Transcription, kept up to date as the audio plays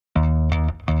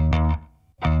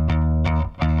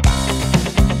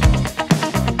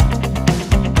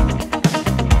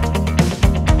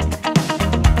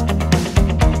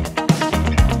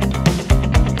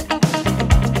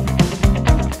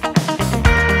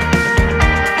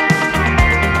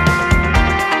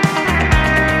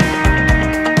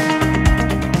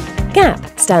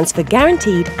stands for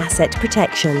Guaranteed Asset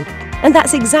Protection, and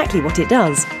that's exactly what it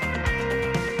does.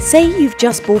 Say you've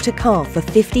just bought a car for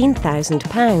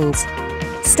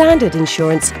 £15,000. Standard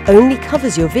insurance only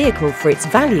covers your vehicle for its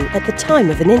value at the time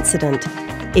of an incident.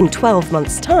 In 12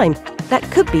 months' time, that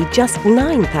could be just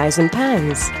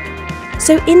 £9,000.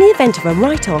 So in the event of a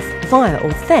write-off, fire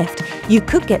or theft, you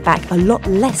could get back a lot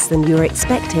less than you were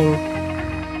expecting.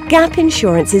 Gap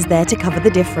insurance is there to cover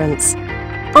the difference.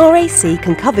 RAC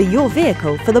can cover your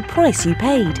vehicle for the price you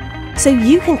paid, so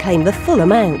you can claim the full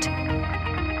amount.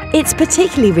 It's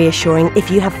particularly reassuring if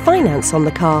you have finance on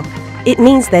the car. It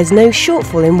means there's no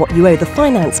shortfall in what you owe the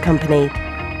finance company.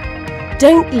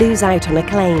 Don't lose out on a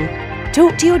claim.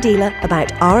 Talk to your dealer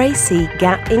about RAC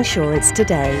Gap insurance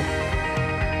today.